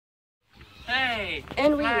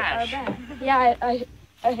And we are back. Yeah, I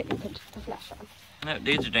hit you put the flash on. No,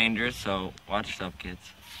 these are dangerous, so watch yourself, kids.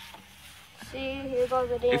 See, here goes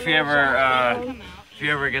the damage. If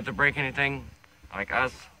you ever get to break anything, like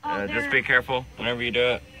us, just be careful whenever you do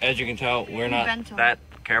it. As you can tell, we're not that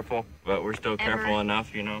careful, but we're still careful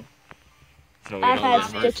enough, you know. So we I've don't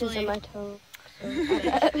had get hurt. stitches in my toe. So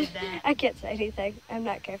I can't say anything. I'm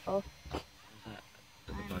not careful. I'm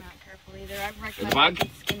not careful either. I've wrecked The my bug?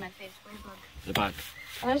 skin my face. Where's the bug? The bug.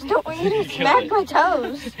 I just don't want you to smack my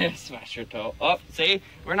toes. Smash your toe. Oh, see?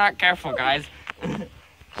 We're not careful, guys.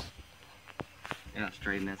 Yeah,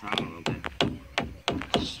 straighten this out a little bit.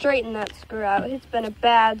 Straighten that screw out. It's been a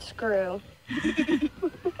bad screw. This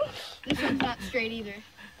one's not straight either.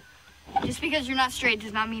 Just because you're not straight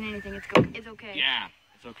does not mean anything. It's okay. Yeah,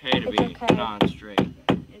 it's okay to be okay. non-straight.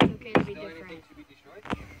 It's okay to be different.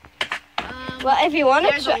 Well, if you want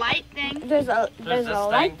to There's a light thing. there's a this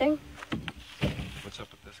light thing. What's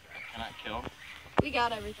up with this guy? Can I kill? We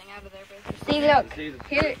got everything out of there, basically. See, look.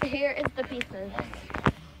 Here is the pieces.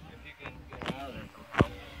 If you can get out of there,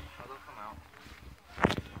 they'll come out.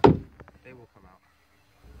 They will come out.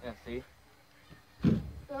 Yeah, see?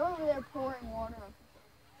 They're over there pouring water on.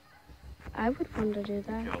 I would want to do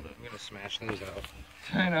that. I'm gonna smash those out.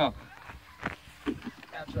 I know.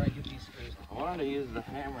 That's right, get these screws. I wanted to use the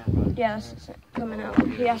hammer, but... Yes, it's coming out.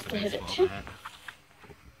 He has to hit it. Wait,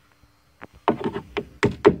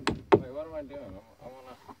 what am I doing? I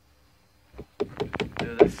wanna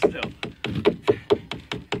do this still.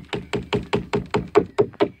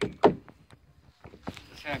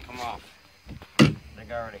 It's gonna come off. I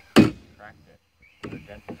think I already cracked it. Or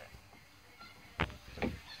dented it.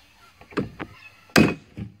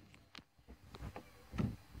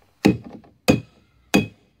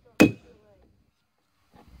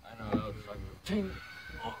 I know, that was like a ting.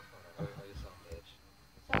 Oh,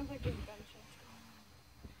 Sounds like a gunshot.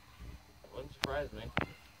 Wouldn't surprise me.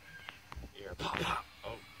 Here, pop, pop. Oh,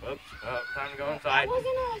 whoops. Oh, time to go inside. That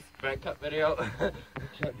wasn't us. Back cut video. Cut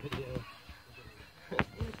video.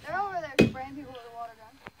 They're over there spraying people with a water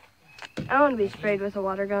gun. I want to be sprayed with a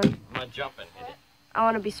water gun. I'm not jumping. Hit it. I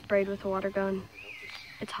want to be sprayed with a water gun.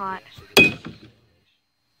 It's hot.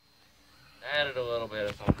 Added a little bit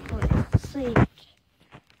of something. Let's see.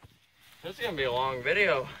 This is gonna be a long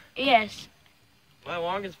video. Yes. My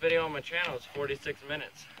longest video on my channel is 46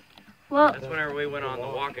 minutes. Well, That's whenever we went on the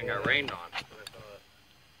walk and got rained on.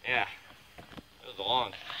 Yeah. It was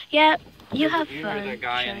long. yeah, you have You fun. heard that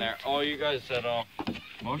guy in Shane. there. Oh, you guys said,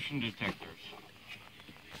 motion detectors.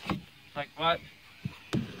 It's like, what?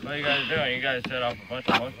 What are you guys doing? You guys set off a bunch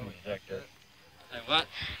of motion detectors. Like, what?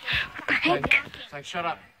 It's like, shut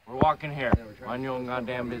up. We're walking here. Mind your own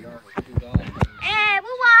goddamn business. Hey,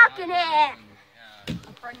 we're walking it. Yeah. A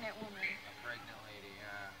pregnant woman. A pregnant lady,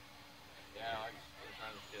 yeah. Yeah, we're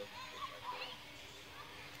trying to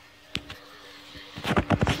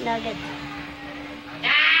steal. Nugget.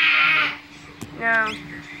 No.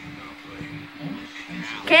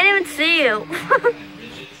 Can't even see you.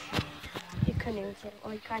 You couldn't even see it.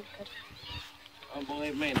 Well, you kind of could. Oh,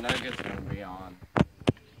 believe me, Nugget's gonna be on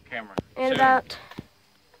camera. And soon. about,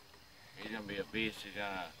 He's gonna be a beast. He's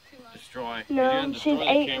gonna destroy. no, she's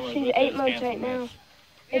 8 months right now.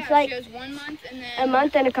 It's Yeah, like she has 1 month and then a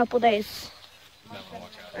month and a couple days.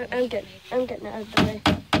 I'm getting out of the way.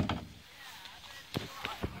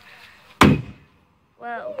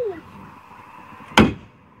 Whoa.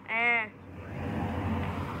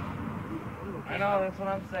 I know, that's what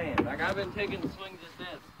I'm saying. Like, I've been taking swings at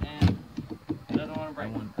this, and it doesn't want to break.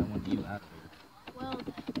 I want you out here. well,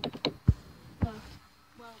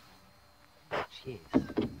 Jeez.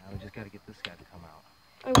 Now we just gotta get this guy to come out.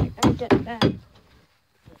 I'm getting back.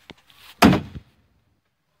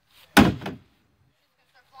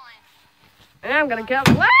 And I'm gonna kill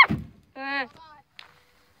him. Ah!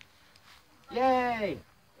 Yay!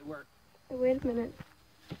 It worked. Wait a minute.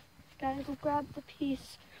 Gotta go grab the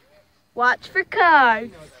piece. Watch for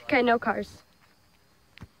cars. Okay, no cars.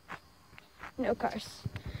 No cars.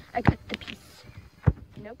 I cut the piece.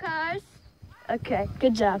 No cars. Okay,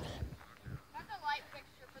 good job. that's a light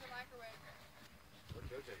fixture for the microwave.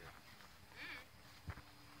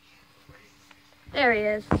 There he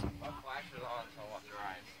is. My flash is on, so watch your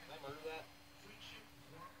eyes. Can I murder that?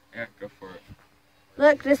 Yeah, go for it.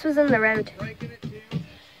 Look, this was in the road. Breaking it too.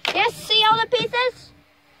 Yes, see all the pieces?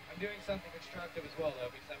 I'm doing something constructive as well, though,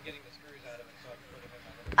 because I'm getting the screws out of it, so I can put them in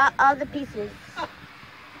my little... All the pieces.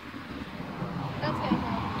 That's gonna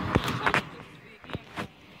help.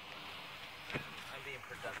 I'm being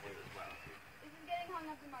productive as well. This is getting hung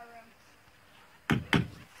up in my room.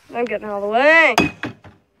 I'm getting all the way.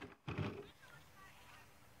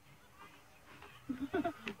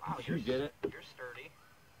 You get it? You're sturdy.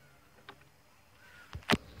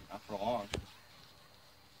 Not for long.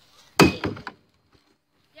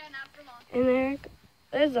 Yeah, not for long. And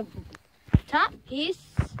there's a top piece.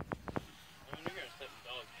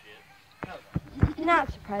 Not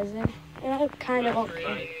surprising. Kind of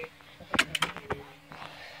okay.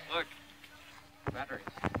 Look. Batteries.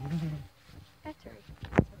 Battery.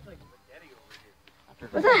 Sounds like spaghetti over here.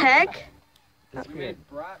 What the heck? Disappear.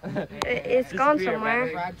 It's gone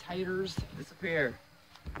somewhere. Brad Taters. Disappear.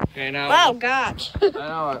 Okay, now. Oh gosh. I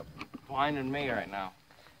know it blinded me right now.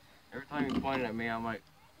 Every time you pointed at me, I'm like,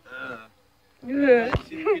 ugh. See the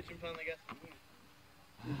kitchen plan they got?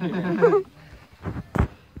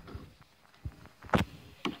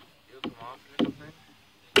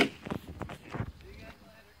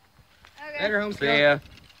 Okay. Later, See homeschool. ya.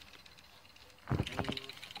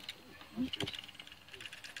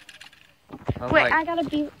 Wait,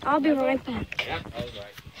 I'll be right back. Yep, I was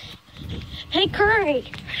right. Hey, Curry.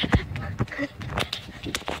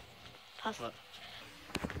 Pause.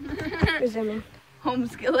 Resuming. Home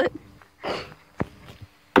skillet. I'm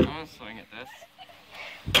gonna swing at this.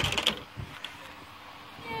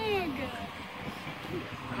 There you go.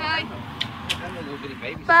 Hi. Little bitty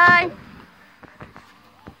babies. Bye.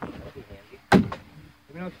 That'd be handy.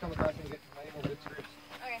 Let me know if you come across and get any more good screws.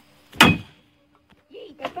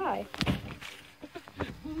 Goodbye.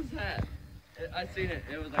 What was that? I seen it.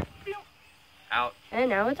 It was like, out. And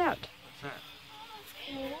now it's out. What's that?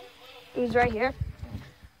 It was right here.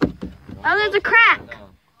 Oh, there's a crack. No.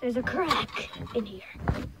 There's a crack in here.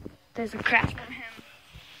 There's a crack.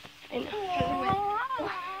 I know.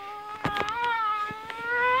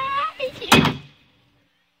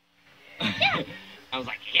 I was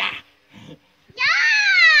like, yeah.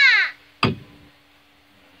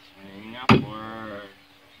 Swing upward.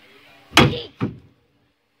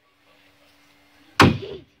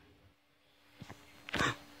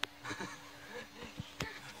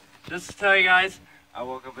 Just to tell you guys, I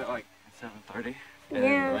woke up at like 7:30. And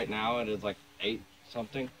Yeah. right now it is like 8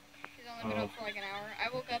 something. She's only been up for like an hour. I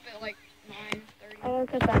woke up at like 9:30. I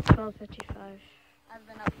woke up at 12:55. I've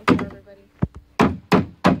been up before everybody.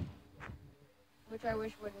 Which I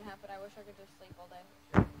wish wouldn't happen. I wish I could just sleep all day.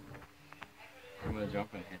 I'm gonna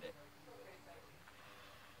jump and hit it.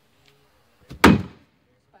 Spider-Man.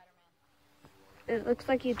 It looks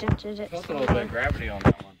like you dented it Felt a some little bit more. of gravity on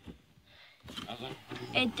that one.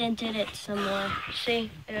 It dented it some more.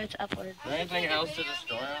 See? It's upward. Is there anything else to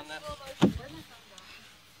destroy on this?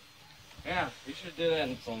 Yeah, you should do that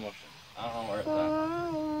in slow motion. I don't know where it's at.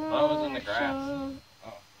 Oh, it was in the grass. Oh, no,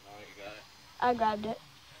 you got it. I grabbed it.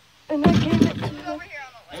 And I gave it to Over you. here on the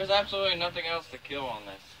left. There's absolutely nothing else to kill on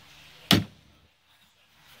this.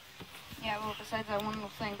 Yeah, well, besides that one little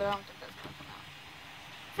thing, but I don't think that's nothing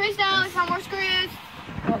else. Freestyle, there's no more screws.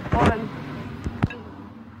 Oh, 1,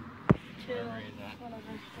 2, Where is that?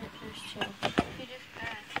 whatever. There's 2. You just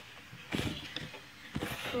passed.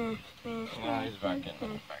 Well, he's back in the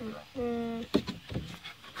back row.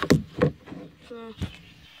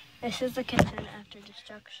 This is the kitchen after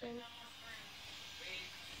destruction.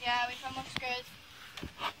 Yeah, we found more screws.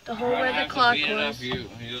 The hole where the clock was. You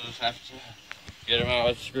just have to get him out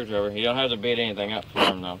with a screwdriver. You don't have to beat anything up for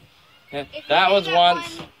him, though. Yeah, If that you was get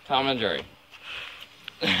once one- Tom and Jerry.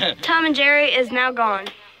 Tom and Jerry is now gone.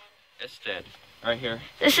 It's dead. Right here.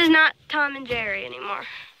 This is not Tom and Jerry anymore.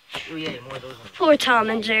 Oh yeah, more of those ones. Poor Tom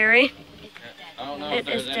and Jerry. I don't know It if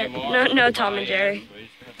there's is any dead. more. No Tom and Jerry. We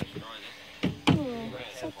just have to destroy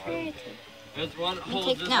this. So creative. There's one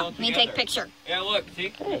holds this all together. picture. Yeah, look,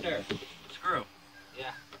 see? Right there. Screw.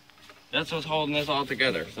 Yeah. That's what's holding this all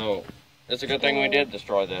together. So, it's a good thing we did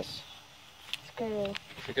destroy this. Screw.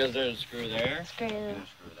 Because there's a screw there, Screw. and a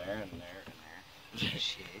screw there, and there, and there.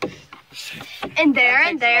 Shit. And there, That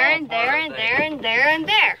and takes there, all and part there, of and the there, and there, and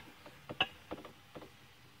there.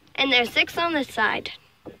 And there's 6 on this side.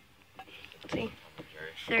 See?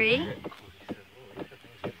 3.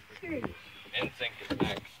 NSYNC is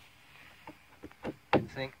next.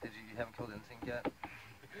 NSYNC? Did you haven't killed NSYNC yet?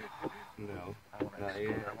 No. I want to Not yet.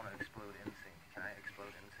 explode NSYNC. Can I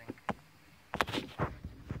explode NSYNC?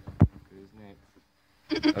 Who's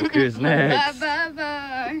next? Look who's next. Bye, bye,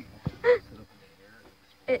 bye.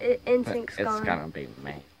 NSYNC's It's gone. gonna be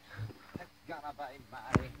me. That's gonna be my...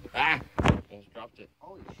 Ah! Just dropped it.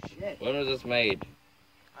 Holy shit. When was this made?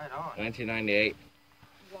 Right on. 1998.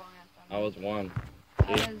 Long I was 1. I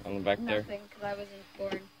See? was On the back there. nothing, because I wasn't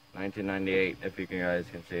born. 1998, if you guys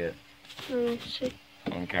can see it See?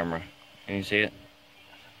 on camera. Can you see it?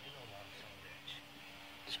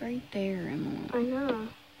 It's right there, Emma. I know.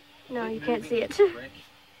 No, you can't see it.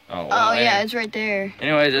 Oh, Oh, yeah, and it's right there.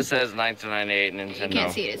 anyways, it says 1998 Nintendo. You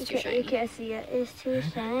can't see it, it's too You shiny. can't see it. It's too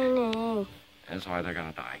shiny. That's why they're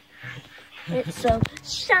gonna die. It's so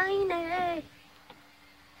shiny.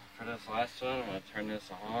 For this last one, I'm gonna turn this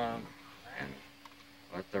on and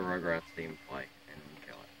let the Rugrats theme play and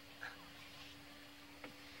kill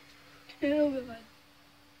it. Oh, God.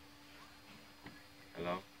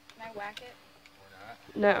 Hello? Can I whack it?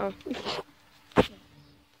 No. No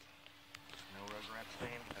Rugrats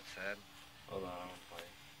theme? That's sad. Hold on, I'm gonna play.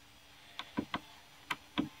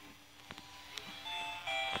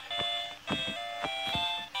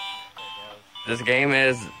 This game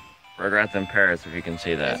is Rugrats in Paris, if you can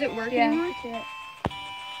see that. Is it working? Yeah.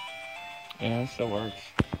 Yeah, it still works.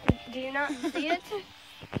 Do you not see it?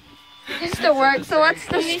 It still works, so let's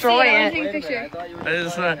destroy it. Take a picture.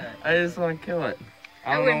 I just want to kill it.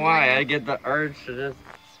 I don't know wouldn't why. mind. I get the urge to just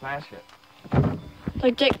smash it.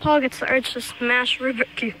 Like Jake Paul gets the urge to smash Rubik's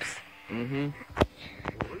cubes. Mm-hmm. Well,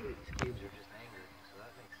 Rubik's cubes are just angry, so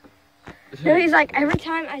that makes sense. No, he's like, every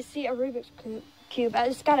time I see a Rubik's cube, I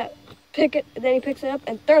just gotta pick it, then he picks it up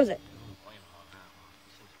and throws it. Blame it on that one.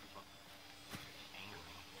 Seems to be fucking angry.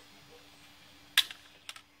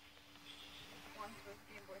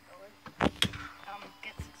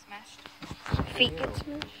 Gets smashed. Feet get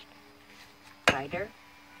smashed. Spider?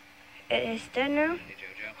 It is dead now. Hey,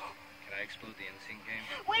 JoJo, can I explode the NSYNC game?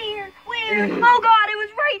 Where? Oh, God, it was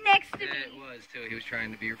right next to Yeah, me. it was, too. He was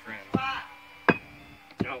trying to be your friend.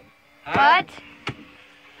 No. What?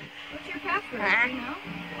 What's your password? Huh?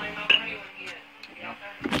 Do you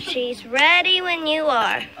know? She's ready when you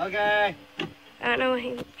are. Okay. I don't know what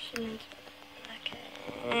she meant.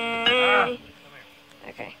 Okay.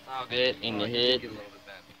 Okay. I'll get it in the Get head. a little bit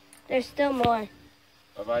bad. There's still more.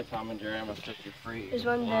 Bye-bye, Tom and Jerry. I'm going to set you free. There's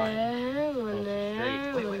one there, one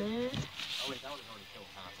there, Straight. one there. Oh, wait, that was already killed.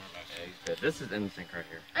 Yeah, he's good. This is NSYNC right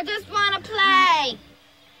here. I just want to play.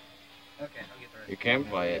 Okay, I'll get the rest. You can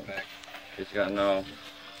play it. Back. You just got to know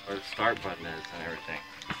where the start button is and everything.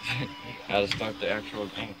 How to start the actual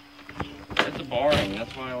game. It's boring.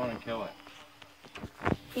 That's why I want to kill it.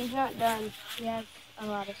 He's not done. He has a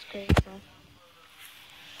lot of screens left.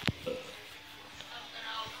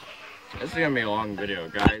 This is gonna be a long video,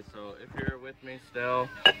 guys. So if you're with me still,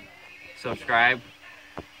 subscribe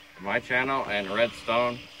to my channel and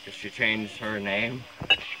Redstone, because she changed her name.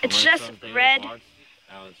 It's just Redstone's Daily red. Vlogs.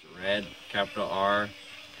 Now it's Red, capital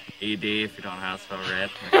R-E-D, if you don't know how to spell red,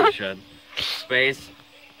 like you should. Space,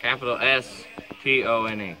 capital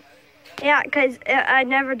S-T-O-N-E. Yeah, because I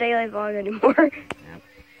never daily vlog anymore.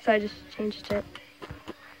 So I just changed it.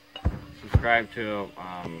 Subscribe to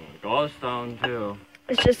Glowstone too.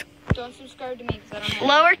 It's just Don't subscribe to me because I don't have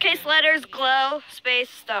lowercase letters, glow, space,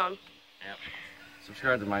 stone.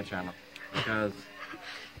 Subscribe to my channel because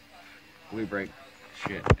we break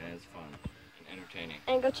shit and it's fun and entertaining.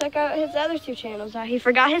 And go check out his other two channels out. He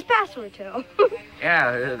forgot his password too.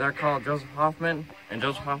 Yeah, they're called Joseph Hoffman and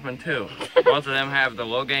Joseph Hoffman 2. Both of them have the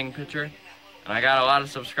Logang picture, and I got a lot of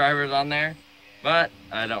subscribers on there, but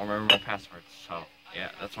I don't remember my passwords. So yeah,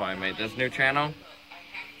 that's why I made this new channel.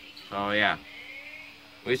 So yeah,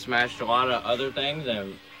 we smashed a lot of other things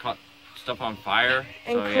and caught stuff on fire.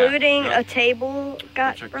 So, Including yeah. a table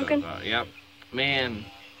got Check broken. those out. Yep, me and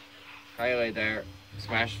Kylie there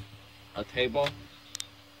smashed a table,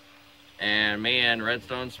 and me and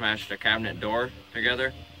Redstone smashed a cabinet door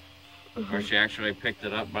together, where she actually picked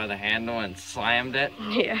it up by the handle and slammed it.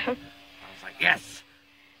 Yeah. I was like, yes!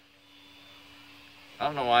 I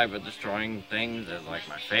don't know why, but destroying things is like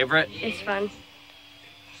my favorite. It's fun.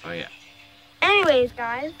 So yeah. Anyways,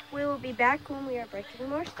 guys, we will be back when we are breaking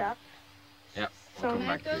more stuff. Yep. So- We'll come Can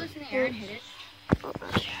I back throw to this it. in the air and hit it?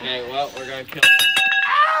 Okay, well, we're gonna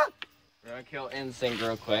kill NSYNC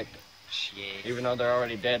real quick, Shit. even though they're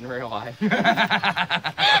already dead in real life. You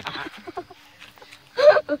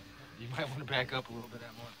might want to back up a little bit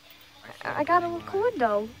more. I gotta record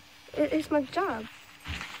though. It's my job.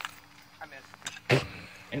 I missed.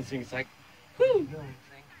 NSYNC's like, No, they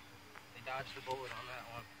dodged the bullet on that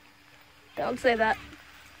one. Don't say that.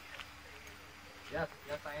 Yes,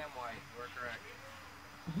 I am white. You are correct.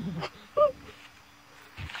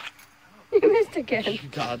 You missed again.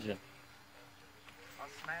 dodging. I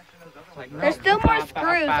was smashing those other Like, ones. There's still more Bye,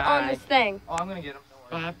 screws bye, on bye. this thing. Oh, I'm gonna get them.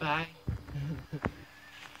 Don't worry. Bye-bye.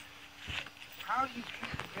 How do you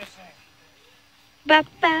keep missing? Ba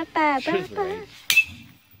ba ba ba She's ba. rage.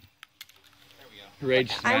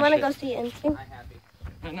 Rage I smash wanna it. go see NSYNC. I'm happy.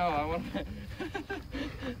 I know, I want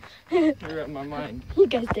You're in my mind. You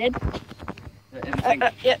guys did.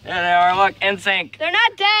 NSYNC. Yeah. Yeah, they are. Look, NSYNC. They're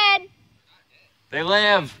not dead. They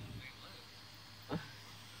live.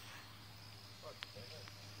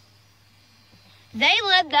 They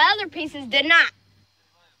lit, the other pieces did not.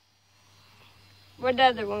 Where'd the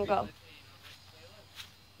other one go?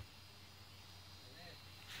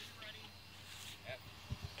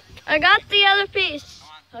 I got the other piece.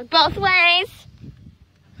 Look both ways.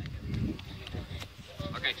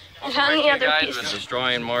 Okay. And how many other guys, pieces? with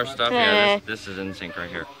destroying more stuff. Yeah, this is NSYNC right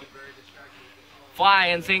here. Fly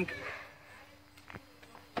NSYNC.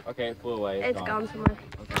 Okay, it flew away. It's gone somewhere.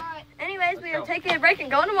 Okay. Anyways, we are taking a break and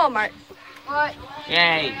going to Walmart. What?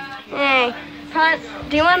 Yay! Hey, Punt,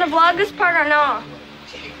 do you want to vlog this part or no?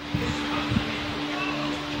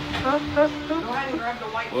 Huh?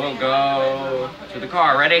 We'll go to the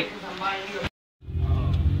car. Ready?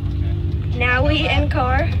 Now we in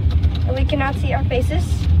car, and we cannot see our faces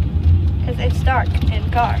because it's dark in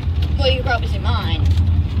car. Well, you can probably see mine.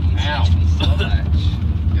 Ow.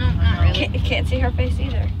 No, not really. Can't see her face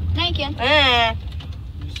either. No, you can.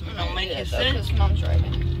 Don't make it Because mom's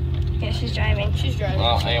driving. Yeah, she's driving. She's driving.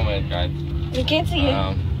 Well, anyway, guys. We can't see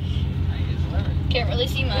you. Can't really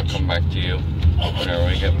see We'll much. come back to you whenever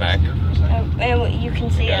we get back. And you can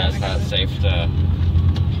see Yeah, us. it's not safe to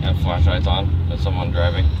have flashlights on with someone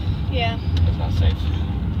driving. Yeah. It's not safe.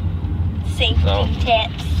 Safety So,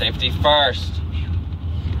 tips. Safety first.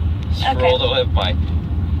 Okay. Roll to live by.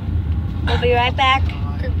 We'll be right back.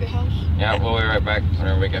 Creepy house. Yeah, we'll be right back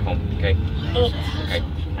whenever we get home. Okay. 8, Okay.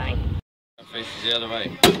 9. Faces the other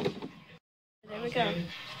way. There we go.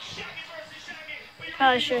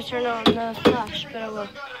 Probably should turn on the flash, but I will.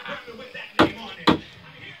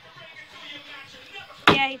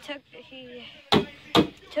 Yeah, he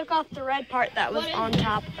took off the red part that was on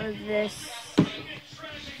top of this.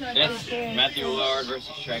 This Matthew Lillard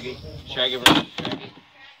versus Shaggy. Shaggy versus Shaggy.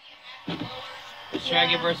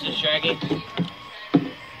 Shaggy versus Shaggy.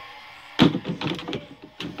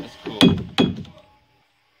 That's cool.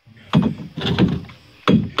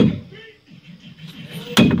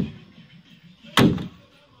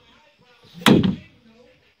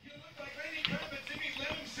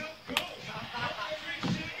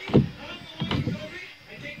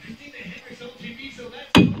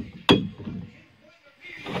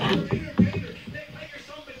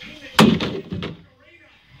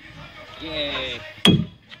 Yay.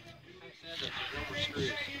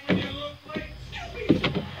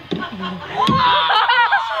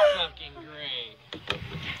 Fucking great.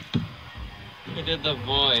 He did the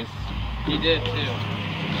voice. He did too.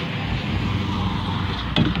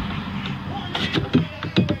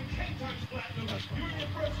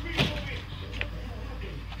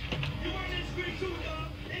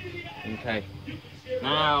 Okay.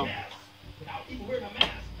 Now,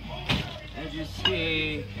 as you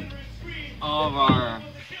see, all of our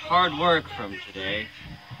hard work from today,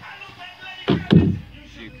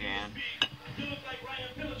 if you can.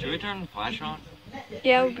 Should we turn the flash on?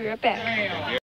 Yeah, we'll be right back.